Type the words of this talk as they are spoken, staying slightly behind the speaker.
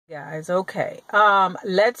Guys, okay.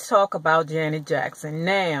 Let's talk about Janet Jackson.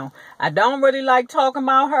 Now, I don't really like talking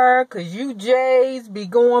about her because you Jays be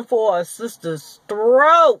going for a sister's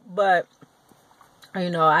throat, but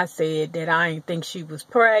I said that I didn't think she was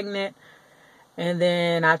pregnant, and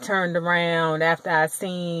then I turned around after I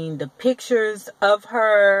seen the pictures of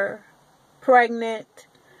her pregnant.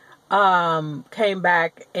 Came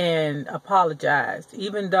back and apologized,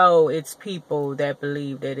 even though it's people that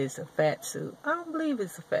believe that it's a fat suit. I don't believe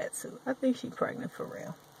it's a fat suit. I think she's pregnant for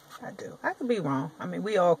real. I do. I could be wrong. I mean,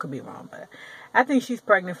 we all could be wrong, but I think she's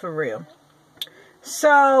pregnant for real.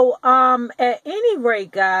 So, at any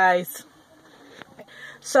rate, guys,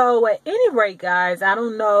 I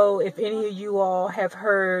don't know if any of you all have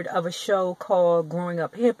heard of a show called Growing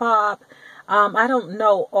Up Hip Hop. I don't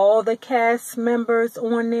know all the cast members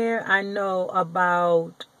on there. I know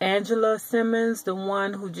about Angela Simmons, the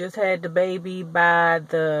one who just had the baby by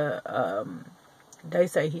the, they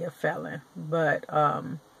say he a felon. But,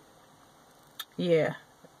 yeah,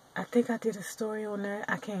 I think I did a story on that.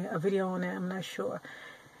 A video on that, I'm not sure.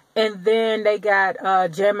 And then they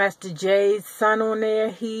got Jam Master Jay's son on there.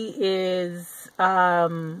 He is, is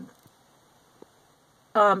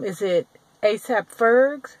it ASAP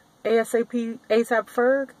Ferg? ASAP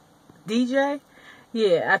Ferg, DJ.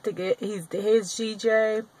 Yeah, I think he's his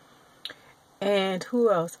DJ. And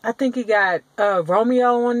who else? I think he got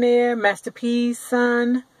Romeo on there, Master P's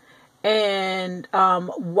son, and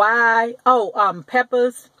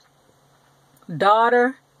Peppa's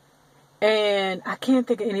daughter, and I can't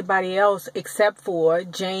think of anybody else except for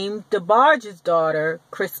James Debarge's daughter,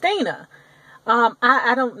 Christina.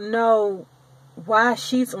 I don't know why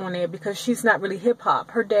she's on there, because she's not really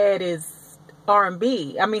hip-hop. Her dad is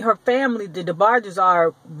R&B. I mean, her family, the Debarges,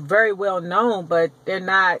 are very well known, but they're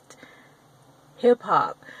not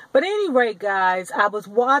hip-hop. But anyway, guys, I was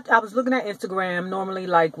looking at Instagram normally,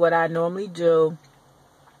 like what I normally do,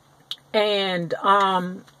 and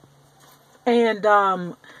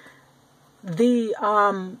they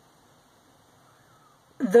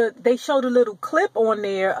showed a little clip on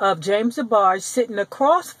there of James Debarge sitting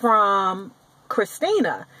across from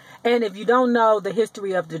Christina. And if you don't know the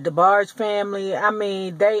history of the Debarge family, I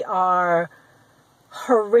mean, they are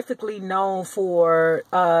horrifically known for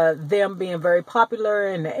them being very popular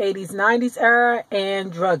in the 80s, 90s era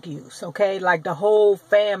and drug use. Okay, like the whole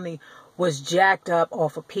family was jacked up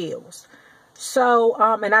off of pills. So,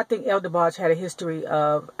 and I think El Debarge had a history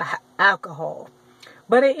of alcohol.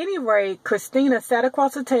 But at any rate, Christina sat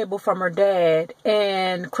across the table from her dad,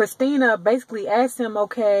 and Christina basically asked him,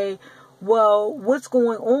 okay, well, what's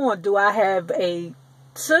going on? Do I have a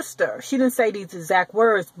sister? She didn't say these exact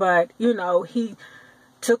words, but, he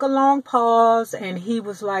took a long pause, and he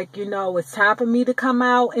was like, it's time for me to come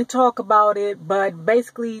out and talk about it. But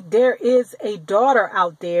basically, there is a daughter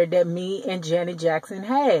out there that me and Janet Jackson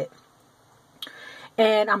had.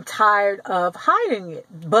 And I'm tired of hiding it.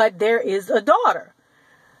 But there is a daughter.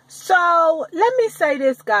 So, let me say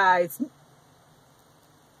this, guys.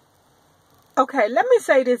 Okay, let me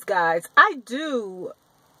say this, guys. I do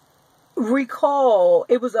recall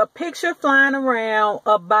it was a picture flying around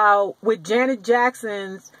with Janet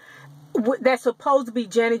Jackson's, that's supposed to be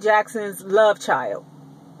Janet Jackson's love child.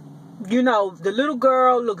 The little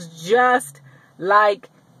girl looks just like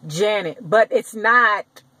Janet, but it's not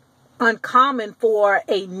uncommon for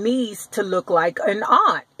a niece to look like an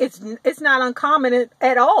aunt. It's not uncommon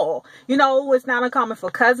at all. It's not uncommon for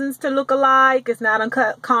cousins to look alike. It's not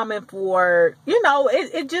uncommon for,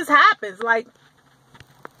 it just happens. Like,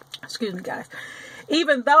 excuse me, guys.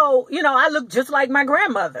 Even though, I look just like my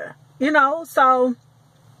grandmother, so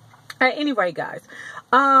at any rate, guys.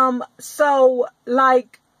 So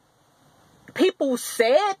like, people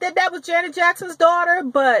said that was Janet Jackson's daughter,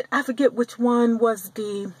 but I forget which one was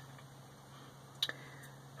the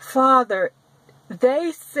father.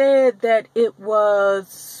 They said that it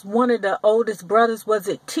was one of the oldest brothers. Was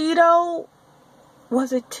it Tito?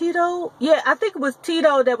 Yeah, I think it was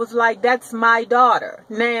Tito that was like, that's my daughter.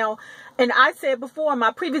 Now, and I said before in my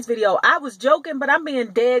previous video, I was joking, but I'm being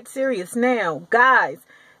dead serious now. Guys,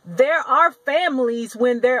 there are families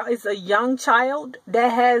when there is a young child that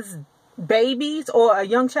has babies, or a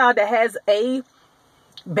young child that has a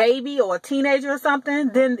baby or a teenager or something,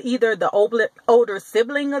 then either the older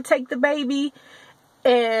sibling will take the baby,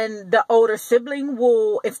 and the older sibling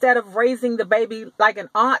will, instead of raising the baby like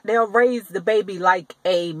an aunt, they'll raise the baby like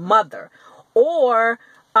a mother. Or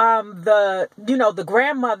the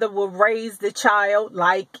grandmother will raise the child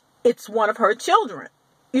like it's one of her children.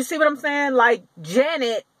 You see what I'm saying? Like,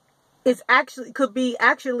 Janet could be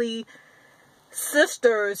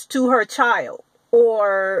sisters to her child,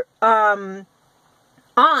 or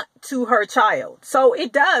aunt to her child. So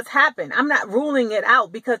it does happen. I'm not ruling it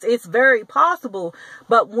out because it's very possible.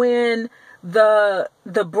 But when the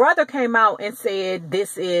brother came out and said,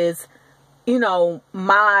 this is,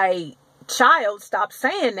 my child, stop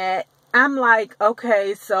saying that, I'm like,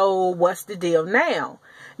 okay, so what's the deal now?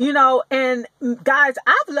 And guys,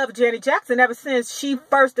 I've loved Janet Jackson ever since she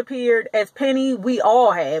first appeared as Penny. We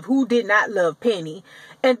all have. Who did not love Penny?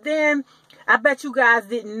 And then I bet you guys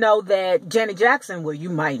didn't know that Janet Jackson, well, you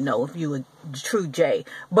might know if you were true J,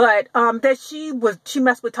 but that she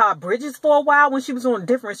messed with Todd Bridges for a while when she was on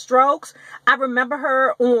Different Strokes. I remember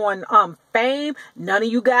her on Fame. None of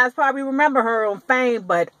you guys probably remember her on Fame,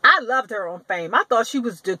 but I loved her on Fame. I thought she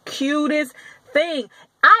was the cutest thing.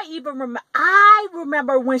 I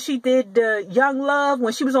remember when she did the Young Love,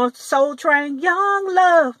 when she was on Soul Train. Young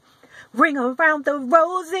Love, ring around the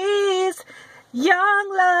roses.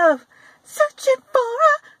 Young Love, searching for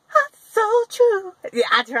a heart so true. Yeah,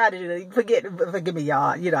 I tried to do it. Forgive me,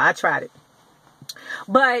 y'all. I tried it.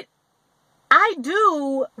 But I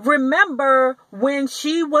do remember when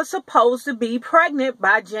she was supposed to be pregnant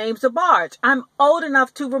by James Debarge. I'm old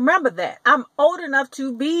enough to remember that. I'm old enough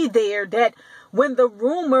to be there that when the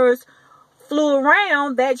rumors flew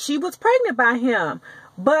around that she was pregnant by him.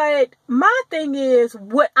 But my thing is,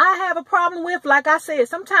 what I have a problem with, like I said,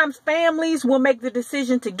 sometimes families will make the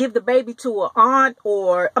decision to give the baby to to an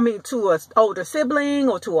older sibling,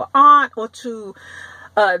 or to an aunt, or to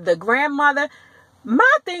the grandmother.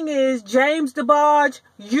 My thing is, James Debarge,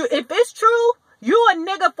 if it's true, you a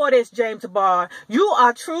nigga for this, James Debarge. You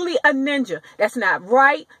are truly a ninja. That's not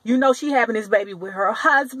right. She having this baby with her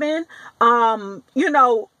husband.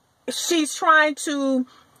 She's trying to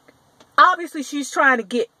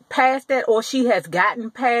get past that, or she has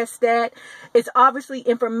gotten past that. It's obviously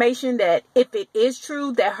information that, if it is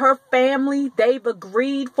true, that her family, they've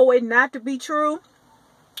agreed for it not to be true.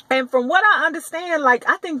 And from what I understand,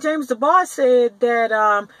 I think James Debarge said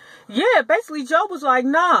that, basically Joe was like,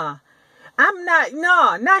 nah, not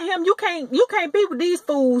him. You can't be with these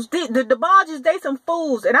fools. The Debarges, they some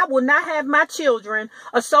fools, and I will not have my children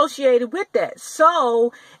associated with that.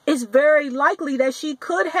 So it's very likely that she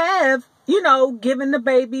could have, given the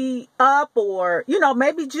baby up, or,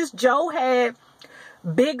 maybe just Joe had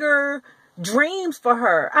bigger dreams for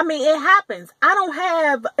her. I mean, it happens. I don't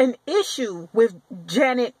have an issue with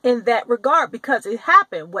Janet in that regard because it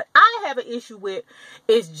happened. What I have an issue with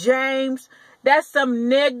is James. That's some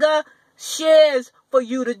nigga shiz for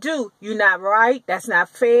you to do. You're not right. That's not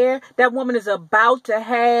fair. That woman is about to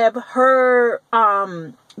have her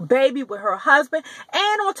baby with her husband.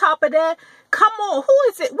 And on top of that, come on, who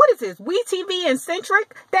is it? What is this? WeTV and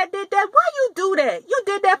Centric that did that? Why you do that? You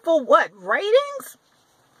did that for what? Ratings?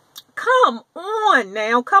 Come on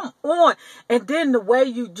now. Come on. And then the way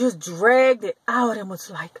you just dragged it out and was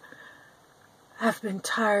like, I've been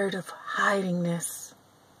tired of hiding this.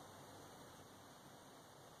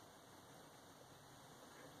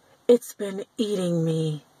 It's been eating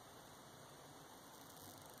me.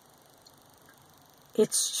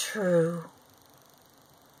 It's true.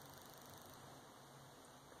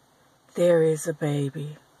 There is a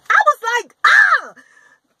baby. I was like,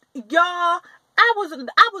 y'all, I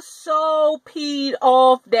was so peed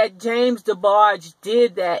off that James Debarge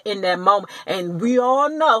did that in that moment. And we all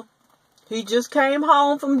know he just came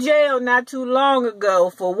home from jail not too long ago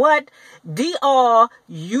for what? DRUGS.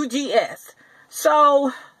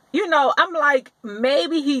 So, I'm like,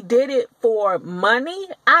 maybe he did it for money.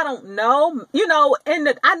 I don't know.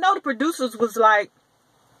 And I know the producers was like,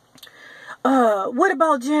 what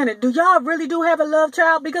about Janet? Do y'all really do have a love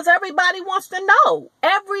child? Because everybody wants to know.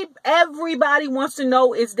 Everybody wants to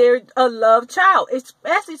know, is there a love child?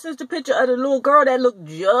 Especially since the picture of the little girl that looked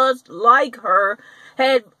just like her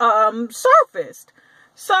had surfaced.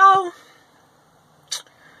 So,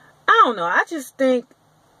 I don't know. I just think,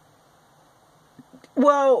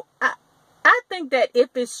 well, I think that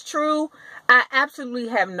if it's true, I absolutely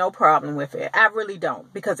have no problem with it. I really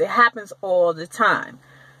don't, because it happens all the time.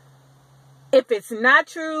 If it's not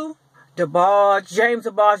true, James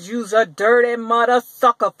Debarge, you's a dirty mother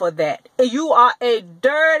sucker for that. You are a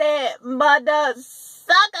dirty mother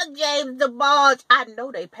sucker, James Debarge. I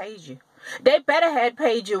know they paid you. They better had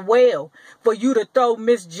paid you well for you to throw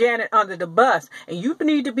Miss Janet under the bus. And you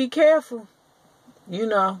need to be careful,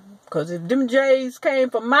 because if them J's came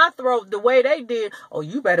from my throat the way they did, oh,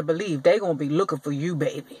 you better believe they going to be looking for you,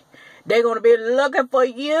 baby. They're going to be looking for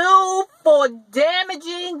you for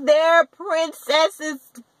damaging their princess's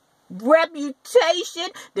reputation.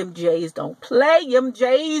 Them J's don't play. Them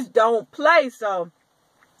J's don't play. So,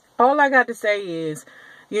 all I got to say is,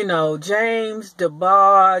 You know, James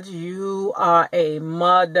Debarge, you are a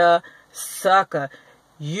mother sucker.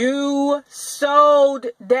 You sold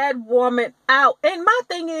that woman out. And my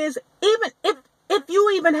thing is, even if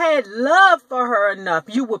you even had love for her enough,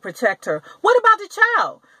 you would protect her. What about the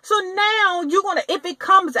child? So now you're going to, if it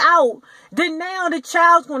comes out, then now the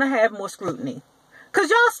child's going to have more scrutiny. Because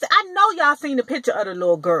I know y'all seen the picture of the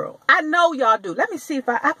little girl. I know y'all do. Let me see if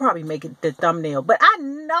I probably make it the thumbnail. But I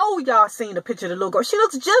know y'all seen the picture of the little girl. She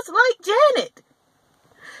looks just like Janet.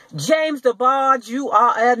 James Debarge, you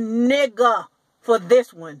are a nigga for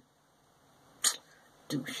this one.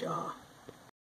 Douche, y'all.